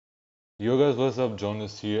Yo guys, what's up?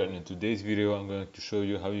 JAWneS here, and in today's video I'm going to show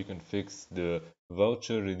you how you can fix the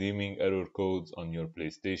voucher redeeming error codes on your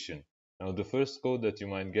PlayStation. Now the first code that you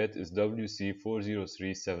might get is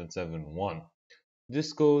WC-40377-1.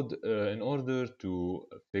 This code, in order to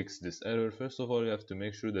fix this error, first of all you have to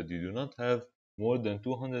make sure that you do not have more than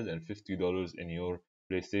 $250 in your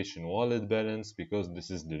PlayStation wallet balance, because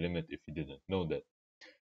this is the limit if you didn't know that.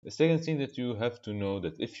 The second thing that you have to know,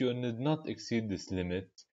 that if you did not exceed this limit,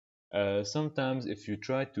 sometimes if you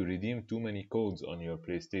try to redeem too many codes on your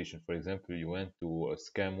PlayStation, for example, you went to a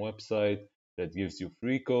scam website that gives you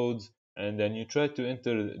free codes, and then you tried to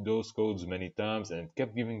enter those codes many times and it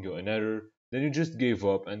kept giving you an error, then you just gave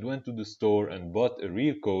up and went to the store and bought a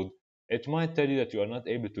real code, it might tell you that you are not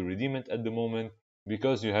able to redeem it at the moment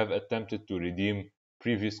because you have attempted to redeem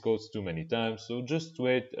previous codes too many times. So just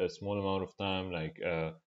wait a small amount of time, like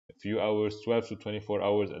a few hours, 12 to 24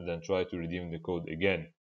 hours, and then try to redeem the code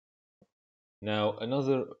again. Now,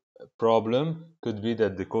 another problem could be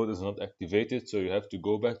that the code is not activated, so you have to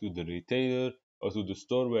go back to the retailer or to the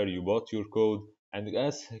store where you bought your code and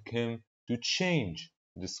ask him to change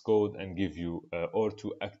this code and give you, or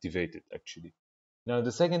to activate it actually. Now,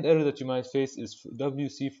 the second error that you might face is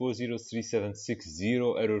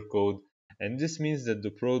WC-40377-1 error code, and this means that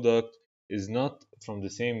the product is not from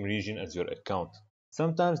the same region as your account.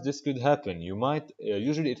 Sometimes this could happen. You might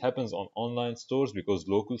usually it happens on online stores because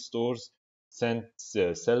local stores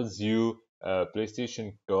sells you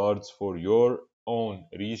PlayStation cards for your own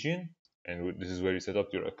region, and this is where you set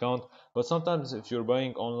up your account. But sometimes if you're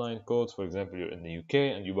buying online codes, for example, you're in the UK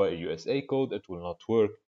and you buy a USA code, it will not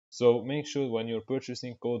work. So make sure when you're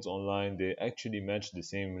purchasing codes online, they actually match the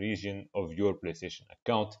same region of your PlayStation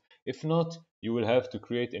account. If not, you will have to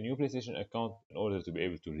create a new PlayStation account in order to be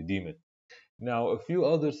able to redeem it. Now, a few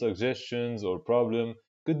other suggestions or problem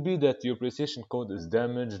could be that your PlayStation code is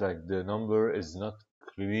damaged, like the number is not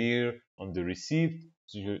clear on the receipt,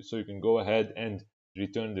 so you can go ahead and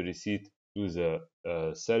return the receipt to the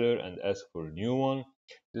seller and ask for a new one.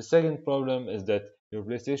 The second problem is that your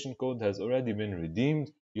PlayStation code has already been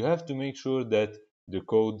redeemed. You have to make sure that the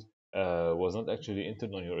code was not actually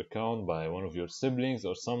entered on your account by one of your siblings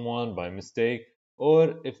or someone by mistake,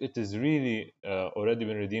 or if it is really already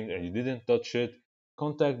been redeemed and you didn't touch it,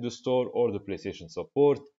 contact the store or the PlayStation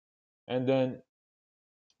support. And then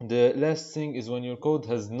the last thing is when your code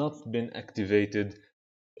has not been activated,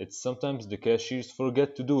 it's sometimes the cashiers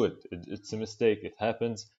forget to do it's a mistake, it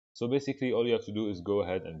happens. So basically all you have to do is go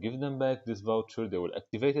ahead and give them back this voucher. They will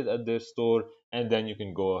activate it at their store, and then you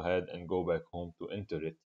can go ahead and go back home to enter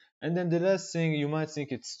it. And then the last thing, you might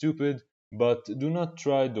think it's stupid, but do not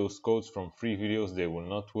try those codes from free videos. They will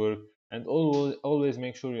not work. And always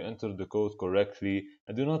make sure you enter the code correctly,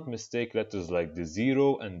 and do not mistake letters like the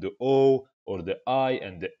 0 and the O, or the I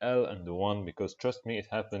and the L and the 1, because trust me, it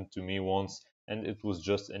happened to me once and it was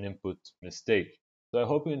just an input mistake. So I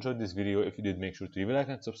hope you enjoyed this video. If you did, make sure to leave a like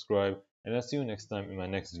and subscribe, and I'll see you next time in my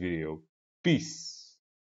next video. Peace!